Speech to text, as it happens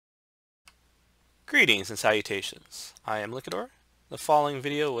Greetings and salutations. I am Liquidor. The following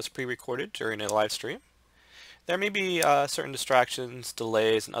video was pre-recorded during a live stream. There may be certain distractions,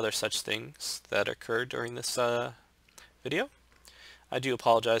 delays, and other such things that occurred during this video. I do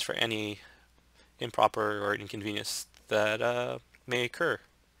apologize for any improper or inconvenience that may occur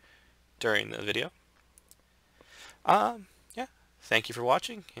during the video. Yeah, thank you for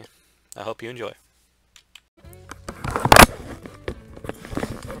watching. I hope you enjoy.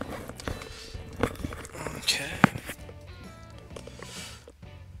 Okay.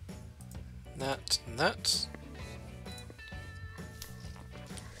 That and that.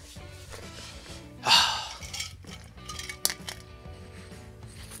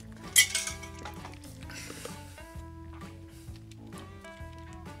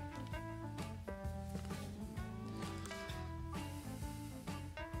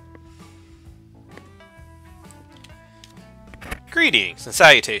 Greetings and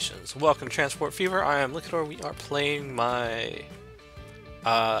salutations. Welcome to Transport Fever. I am Liquidor. We are playing my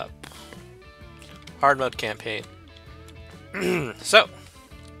hard mode campaign. So,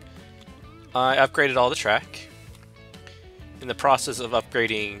 I upgraded all the track. In the process of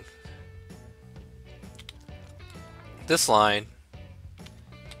upgrading this line,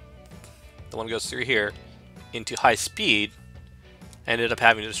 the one that goes through here, into high speed, I ended up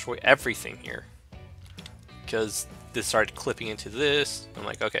having to destroy everything here because this started clipping into this. I'm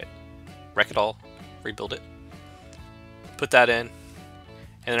like, okay, wreck it all, rebuild it, put that in,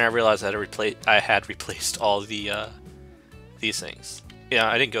 and then I realized I had replaced all the these things. Yeah,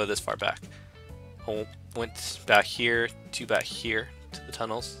 I didn't go this far back. I went back here to the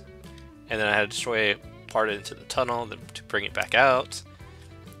tunnels, and then I had to destroy part of it into the tunnel to bring it back out.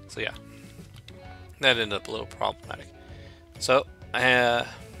 So yeah, that ended up a little problematic. So I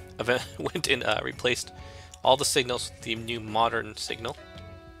went and replaced all the signals with the new modern signal.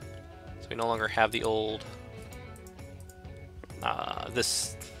 So we no longer have the old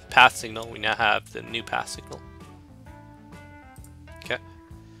this path signal. We now have the new path signal. Okay.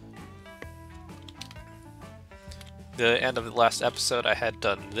 The end of the last episode, I had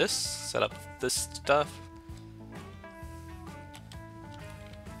done this, set up this stuff.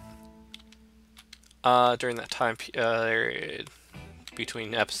 During that time period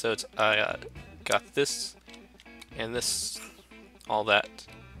between episodes, I got this and this, all that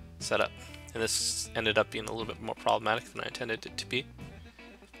set up, and this ended up being a little bit more problematic than I intended it to be.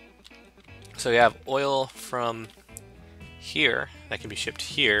 So we have oil from here that can be shipped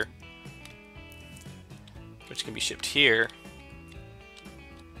here, which can be shipped here,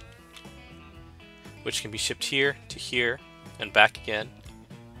 which can be shipped here to here and back again,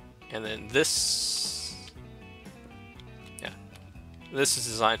 and then this, yeah, this is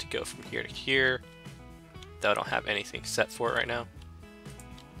designed to go from here to here. Though I don't have anything set for it right now.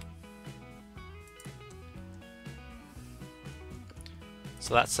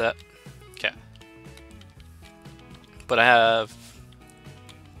 So that's set. Okay. But I have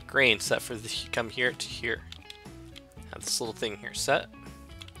grain set for the come here to here. I have this little thing here set.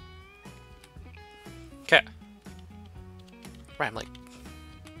 Okay. Right, I'm like,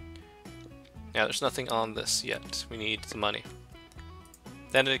 yeah, there's nothing on this yet. We need the money.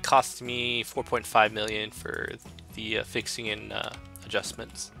 Then it cost me 4.5 million for the fixing and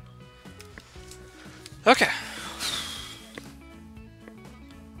adjustments. Okay.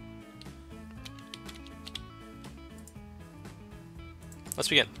 Let's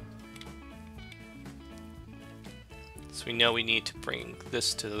begin. So we know we need to bring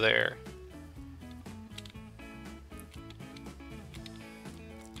this to there.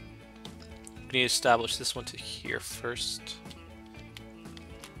 We need to establish this one to here first.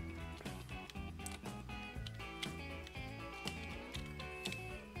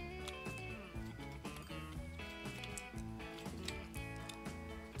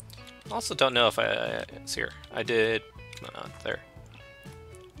 I also don't know if it's here. I did, there.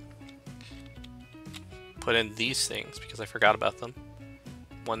 Put in these things because I forgot about them.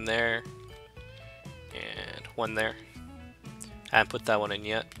 One there, and one there. I haven't put that one in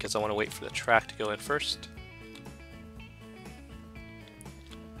yet because I want to wait for the track to go in first.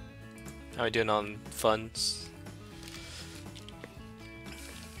 How are we doing on funds?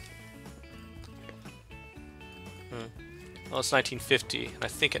 Well, it's 1950, and I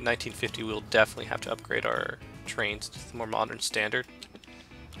think at 1950 we'll definitely have to upgrade our trains to the more modern standard.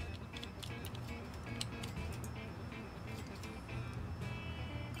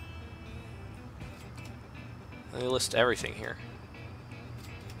 Let me list everything here.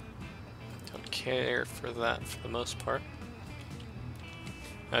 Don't care for that for the most part.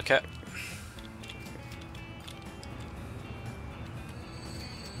 Okay.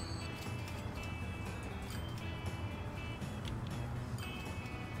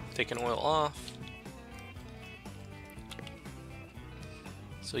 taking oil off.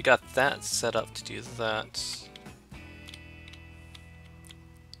 So we got that set up to do that.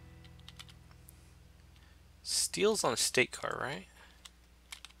 Steel's on a state car, right?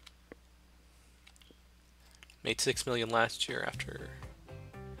 Made 6 million last year after.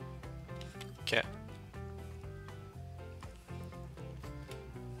 Okay.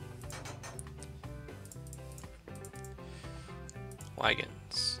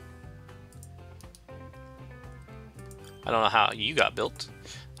 Wagons. I don't know how you got built.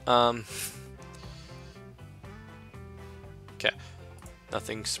 Okay.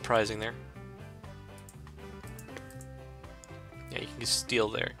 Nothing surprising there. Yeah, you can get steel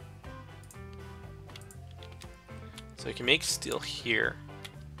there. So you can make steel here.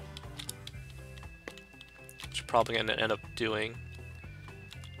 Which you're probably going to end up doing.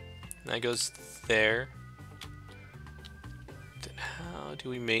 And that goes there. Then how do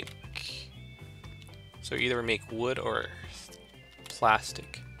we make... So either we make wood or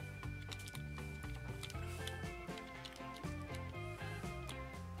plastic.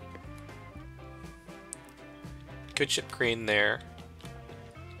 Could ship grain there.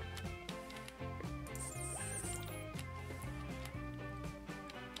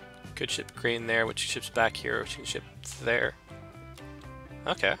 Could ship grain there, which ships back here, which you can ship there.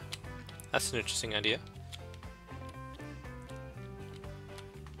 Okay. That's an interesting idea.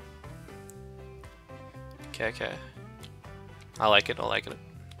 Okay, okay. I like it, I like it.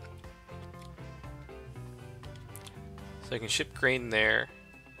 So I can ship grain there.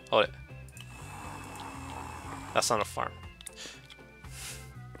 Hold it. That's not a farm.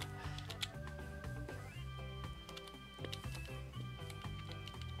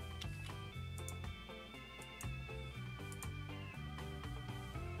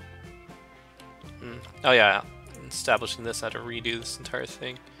 Oh yeah, establishing this, I had to redo this entire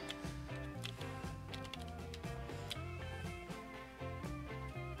thing.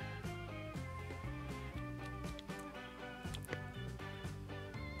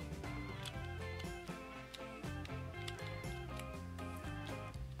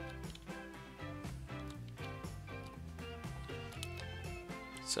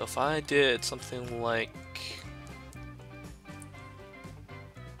 So if I did something like,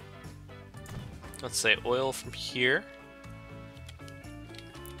 let's say oil from here.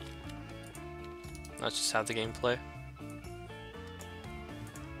 Let's just have the gameplay.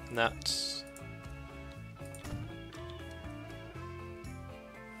 Nuts.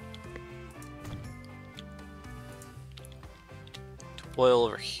 Oil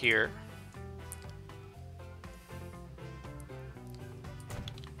over here.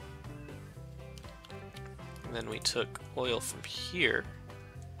 And then we took oil from here.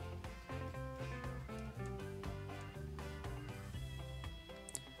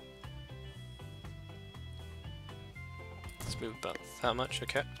 Let's move about that much,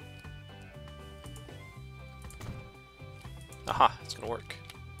 okay. Aha, it's gonna work.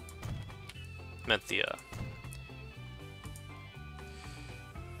 Meant the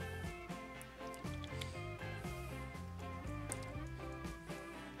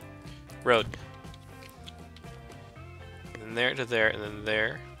road. And then there to there, and then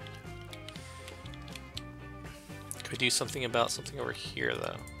there. Could we do something about something over here,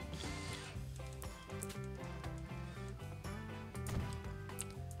 though?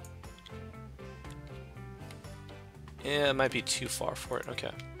 Yeah, it might be too far for it.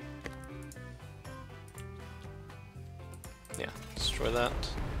 Okay. Yeah, destroy that.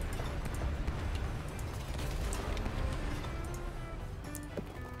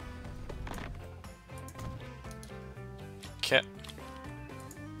 Okay.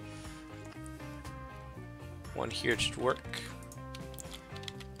 One here should work.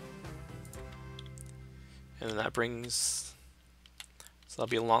 And then that brings... So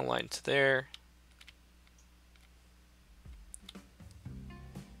that'll be a long line to there.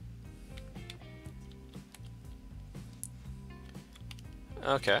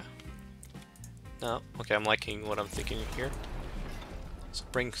 Okay. No, okay, I'm liking what I'm thinking here. So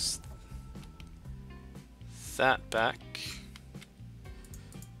it brings that back.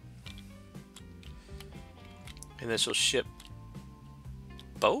 And this will ship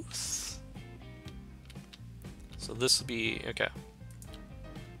both? So this will be, okay.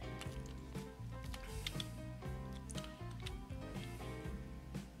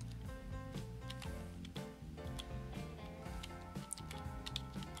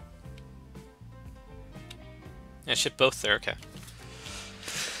 Yeah, ship both there, okay.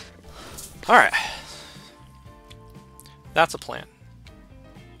 Alright. That's a plan.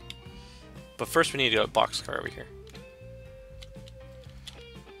 But first we need to go to boxcar over here.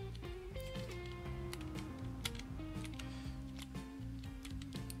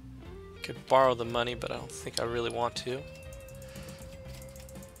 borrow the money, but I don't think I really want to.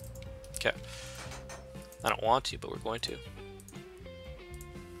 Okay. I don't want to, but we're going to.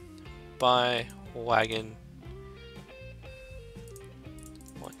 Buy wagon.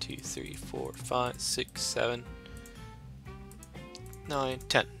 1, 2, 3, 4, 5, 6, 7, 9,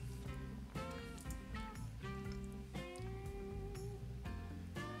 10.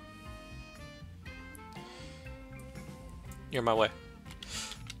 You're in my way.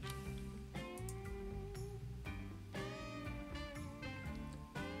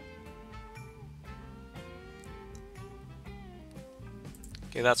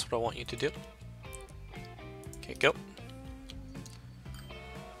 Okay, that's what I want you to do. Okay, go.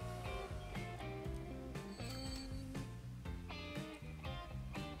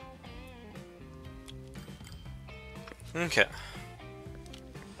 Okay.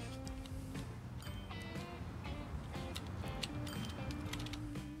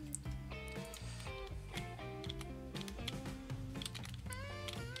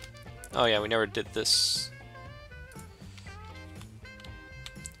 Oh yeah, we never did this.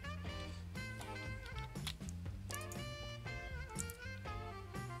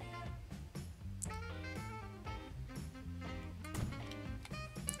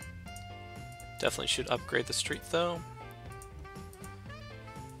 Definitely should upgrade the street though.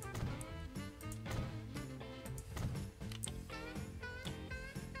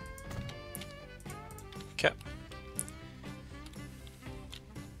 Okay.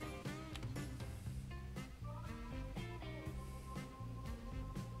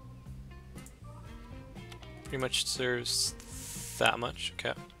 Pretty much serves that much.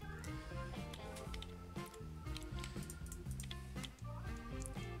 Okay.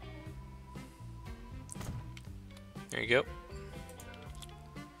 There you go.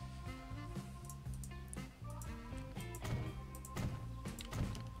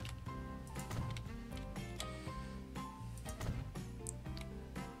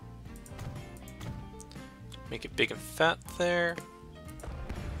 Make it big and fat there.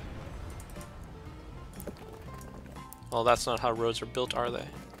 Well, that's not how roads are built, are they?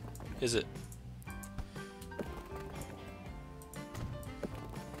 Is it?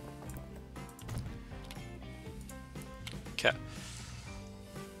 Okay.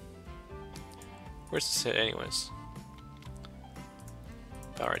 Where's this hit anyways?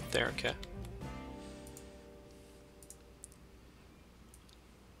 About right there, okay.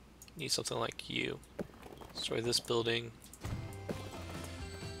 Need something like you. Destroy this building.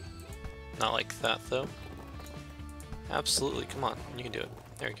 Not like that though. Absolutely, come on, you can do it.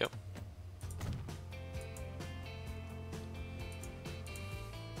 There you go.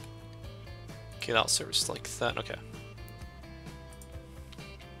 Okay, that'll service like that, okay.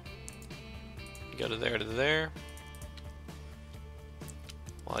 Go to there, to there.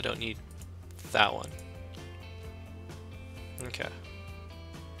 Well, I don't need that one. Okay.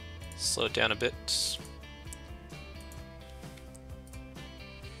 Slow it down a bit.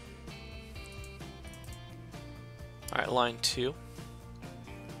 Alright, line 2.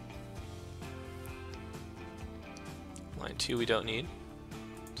 Line 2 we don't need.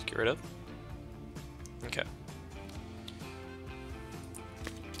 Let's get rid of. Okay.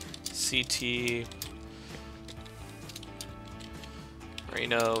 CT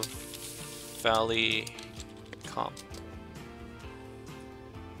Reno Valley Comp.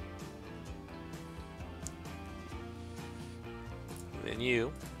 Then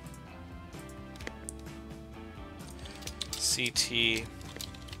you CT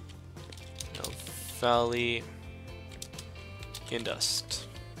no, Valley Indust.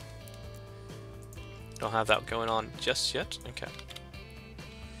 Don't have that going on just yet. Okay.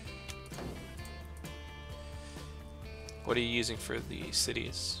 What are you using for the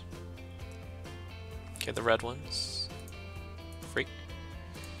cities? Okay, the red ones. Freak.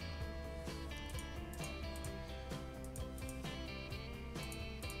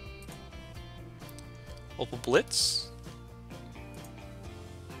 Opal Blitz.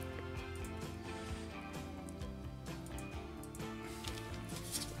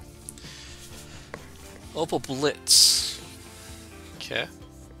 Opal Blitz. Okay.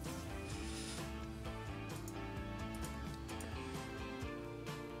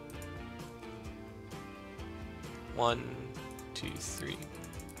 One, two, three.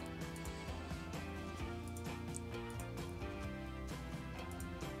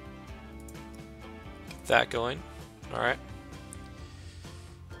 Get that going. All right.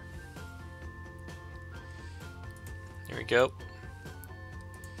 Here we go.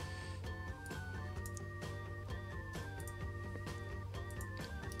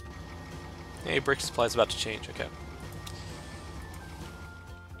 Hey, brick supply is about to change. Okay.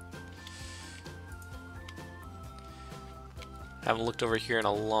 Haven't looked over here in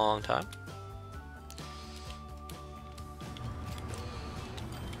a long time.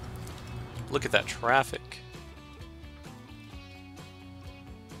 Look at that traffic.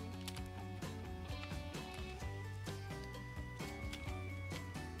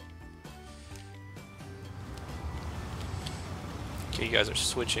 Okay, you guys are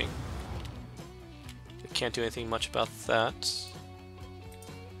switching. I can't do anything much about that.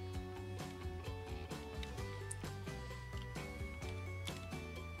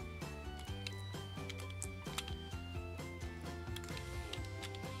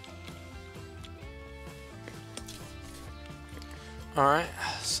 Alright,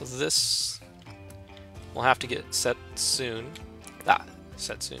 so this will have to get set soon.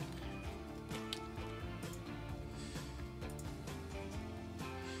 Set soon.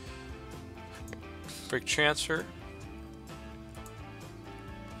 Brick transfer.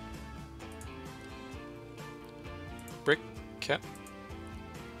 Brick, okay.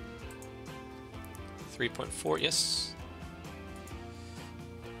 3.4, yes.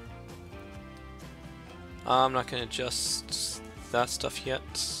 I'm not going to adjust that stuff yet.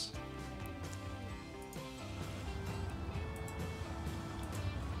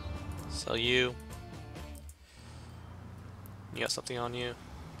 Sell you. You got something on you.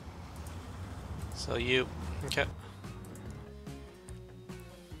 Sell you. Okay.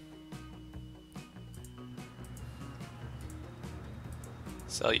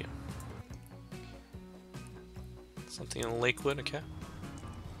 Sell you. Something in Lakewood, okay.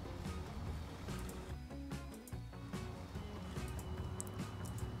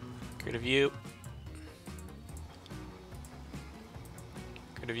 Get rid of you.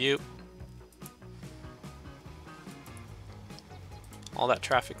 Get rid of you. All that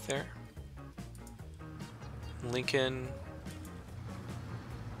traffic there. Lincoln.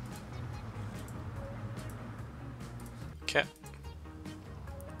 Okay.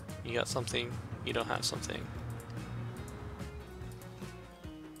 You got something. You don't have something.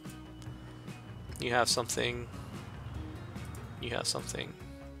 You have something. You have something.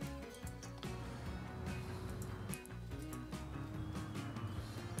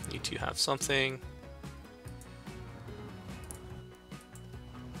 You two have something.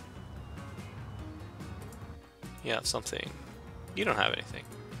 You have something. You don't have anything.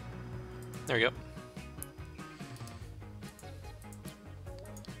 There we go.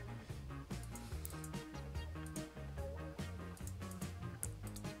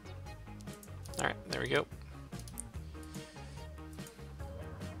 Alright, there we go.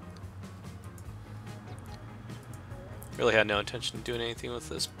 Really had no intention of doing anything with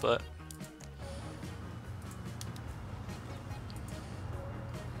this, but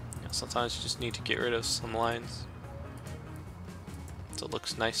sometimes you just need to get rid of some lines so it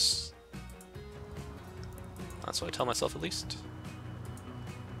looks nice. That's what I tell myself, at least.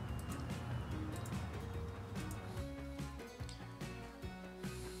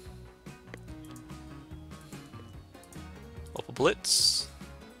 Opal Blitz.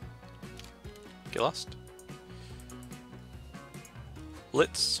 Get lost.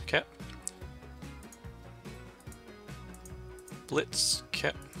 Blitz, okay. Blitz,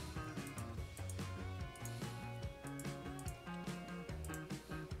 okay.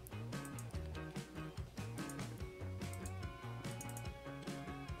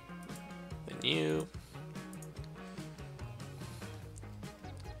 Then you.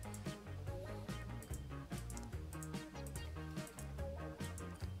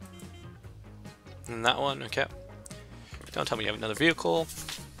 And that one, okay. Don't tell me you have another vehicle.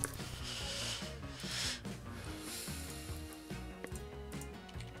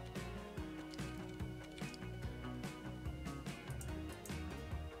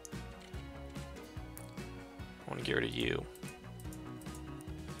 I want to get rid of you.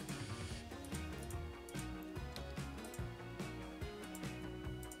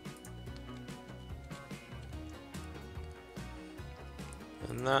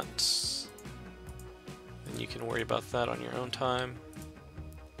 And that's... you can worry about that on your own time.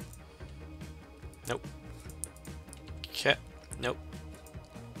 Nope. Okay. Nope.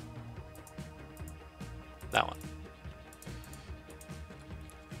 That one.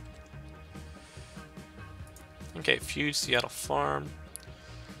 Okay, Feud Seattle Farm.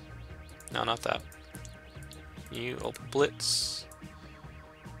 No, not that. You open Blitz.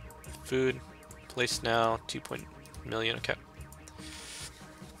 Food. Place now. 2 million. Okay.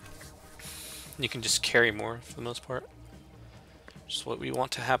 You can just carry more for the most part. Just what we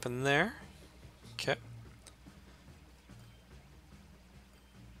want to happen there. Okay.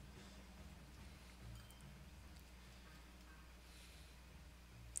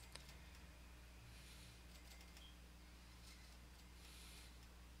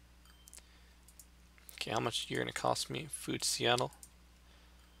 Okay, how much you're gonna cost me? Food Seattle.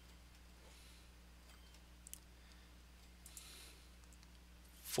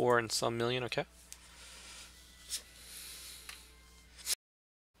 $4 and some million, okay.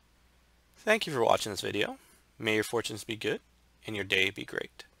 Thank you for watching this video. May your fortunes be good and your day be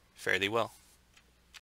great. Fare thee well.